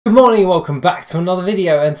Good morning and welcome back to another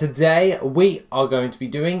video, and today we are going to be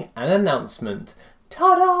doing an announcement.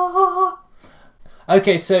 Ta-da!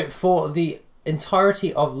 Okay, so for the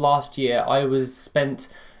entirety of last year I was spent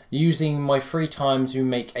using my free time to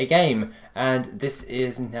make a game, and this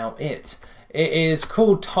is now it. It is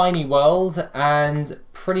called Tiny World, and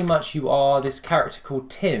pretty much you are this character called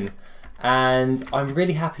Tin, and I'm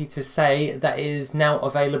really happy to say that it is now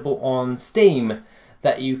available on Steam,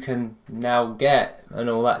 that you can now get and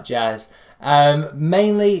all that jazz.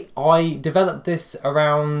 Mainly I developed this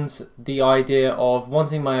around the idea of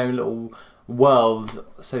wanting my own little world,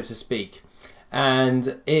 so to speak,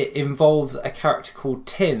 and it involves a character called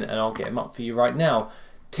Tin, and I'll get him up for you right now.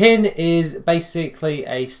 Tin is basically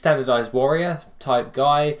a standardized warrior type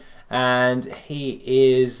guy, and he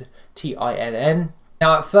is Tinn.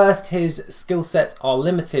 Now at first his skill sets are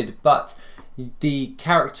limited, but the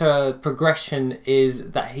character progression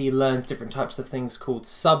is that he learns different types of things called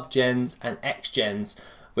sub-gens and X-gens,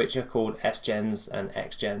 which are called S-gens and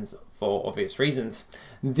X-gens for obvious reasons.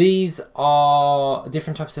 These are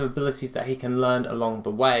different types of abilities that he can learn along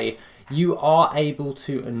the way. You are able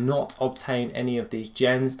to not obtain any of these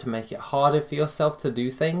gens to make it harder for yourself to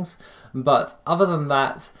do things, but other than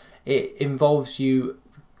that, it involves you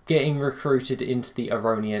getting recruited into the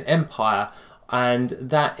Aronian Empire, and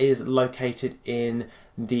that is located in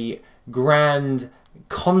the grand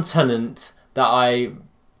continent that I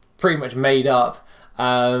pretty much made up,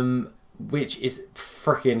 which is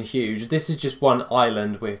freaking huge. This is just one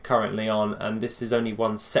island we're currently on, and this is only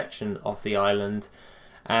one section of the island.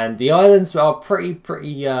 And the islands are pretty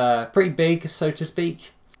big, so to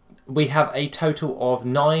speak. We have a total of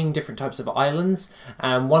 9 different types of islands,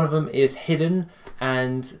 and one of them is hidden,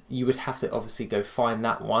 and you would have to obviously go find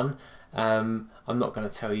that one. I'm not going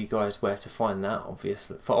to tell you guys where to find that,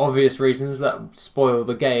 obviously, for obvious reasons that spoil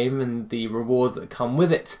the game and the rewards that come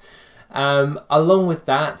with it. Along with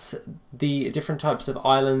that, the different types of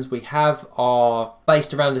islands we have are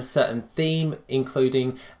based around a certain theme,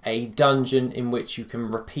 including a dungeon in which you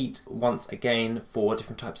can repeat once again for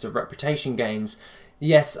different types of reputation gains.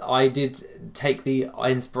 Yes, I did take the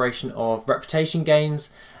inspiration of reputation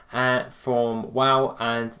gains from WoW,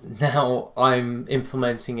 and now I'm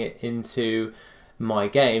implementing it into my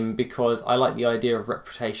game because I like the idea of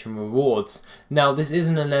reputation rewards. Now this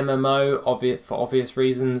isn't an MMO, for obvious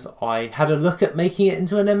reasons. I had a look at making it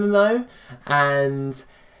into an MMO, and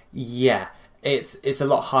yeah, it's a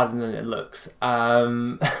lot harder than it looks.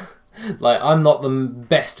 Like, I'm not the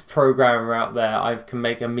best programmer out there. I can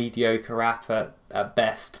make a mediocre app at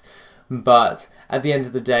best, but at the end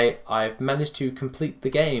of the day, I've managed to complete the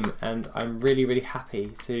game, and I'm really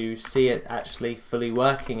happy to see it actually fully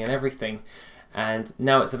working and everything. And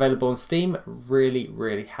now it's available on Steam.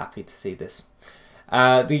 Really happy to see this.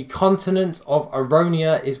 The continent of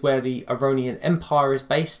Aronia is where the Aronian Empire is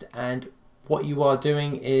based, and what you are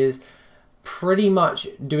doing is pretty much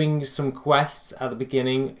doing some quests at the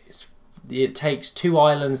beginning. It takes 2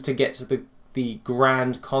 islands to get to the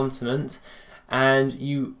grand continent, and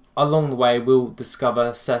you along the way will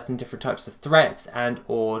discover certain different types of threats and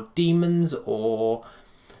or demons or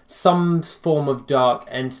some form of dark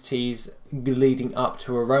entities leading up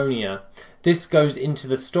to Aronia. This goes into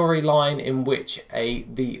the storyline in which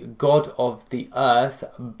the god of the earth,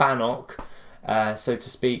 Bannock, so to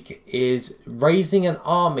speak, is raising an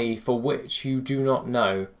army for which you do not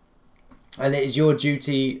know. And it is your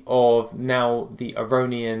duty of now the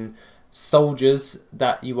Aronian soldiers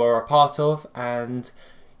that you are a part of, and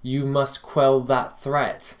you must quell that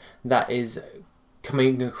threat that is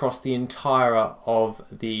coming across the entire of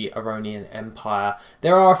the Aronian Empire.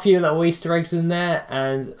 There are a few little Easter eggs in there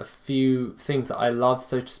and a few things that I love,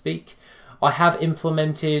 so to speak. I have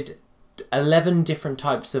implemented 11 different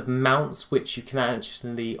types of mounts which you can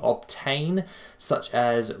actually obtain, such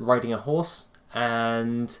as riding a horse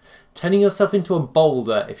and turning yourself into a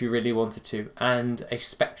boulder if you really wanted to, and a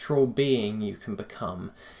spectral being you can become.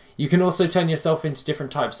 You can also turn yourself into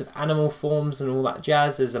different types of animal forms and all that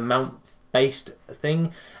jazz. There's a mount-based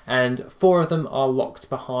thing, and 4 of them are locked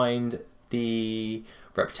behind the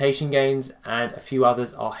reputation gains, and a few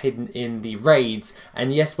others are hidden in the raids.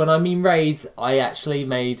 And yes, when I mean raids, I actually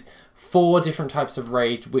made 4 different types of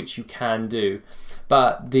raids which you can do.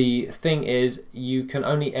 But the thing is, you can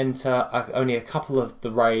only enter only a couple of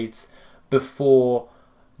the raids before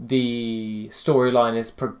the storyline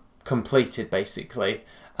is completed, basically.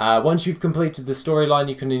 Once you've completed the storyline,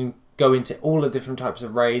 you can go into all the different types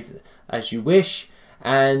of raids as you wish,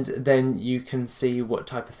 and then you can see what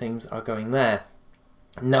type of things are going there.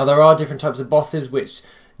 Now, there are different types of bosses which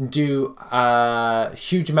do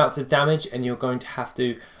huge amounts of damage, and you're going to have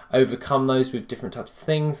to overcome those with different types of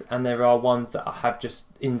things, and there are ones that have just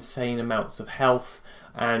insane amounts of health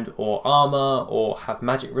and or armor or have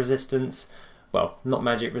magic resistance. Well, not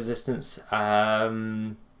magic resistance,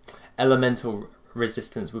 elemental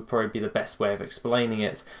resistance would probably be the best way of explaining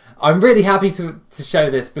it. I'm really happy to show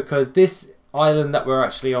this because this island that we're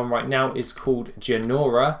actually on right now is called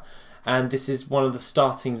Janora, and this is one of the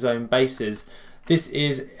starting zone bases. This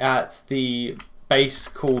is at the base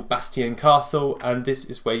called Bastion Castle, and this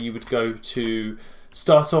is where you would go to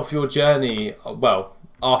start off your journey, well,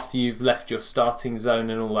 after you've left your starting zone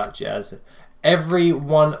and all that jazz. Every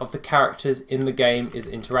one of the characters in the game is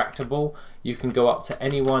interactable. You can go up to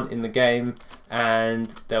anyone in the game and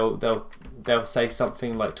they'll say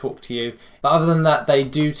something like talk to you. But other than that, they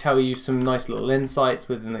do tell you some nice little insights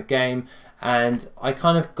within the game, and I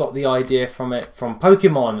kind of got the idea from it from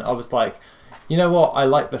Pokemon. I was like, you know what, I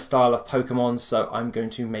like the style of Pokemon, so I'm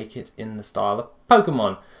going to make it in the style of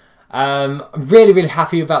Pokemon. I'm really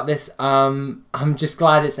happy about this. I'm just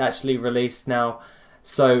glad it's actually released now.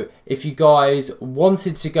 So if you guys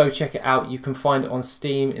wanted to go check it out, you can find it on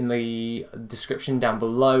Steam in the description down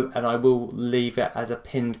below, and I will leave it as a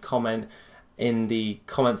pinned comment in the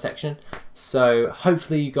comment section. So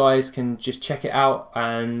hopefully you guys can just check it out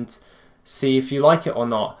and see if you like it or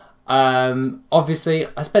not. Obviously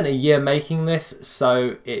I spent a year making this,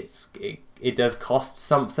 so it does cost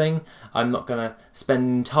something. I'm not gonna spend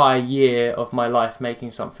an entire year of my life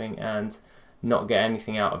making something and not get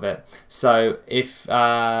anything out of it. So if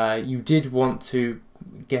you did want to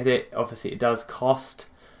get it, obviously it does cost.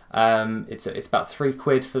 It's about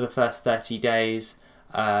 £3 for the first 30 days.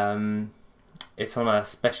 It's on a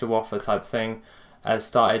special offer type thing. I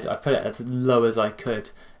put it as low as I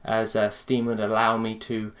could, as Steam would allow me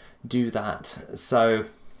to do that. So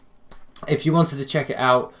if you wanted to check it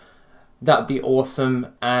out, that'd be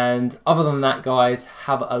awesome. And other than that, guys,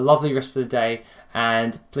 have a lovely rest of the day,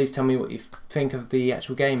 and please tell me what you think of the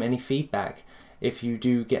actual game, any feedback, if you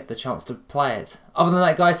do get the chance to play it. Other than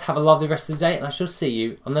that, guys, have a lovely rest of the day, and I shall see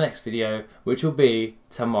you on the next video, which will be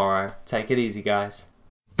tomorrow. Take it easy, guys.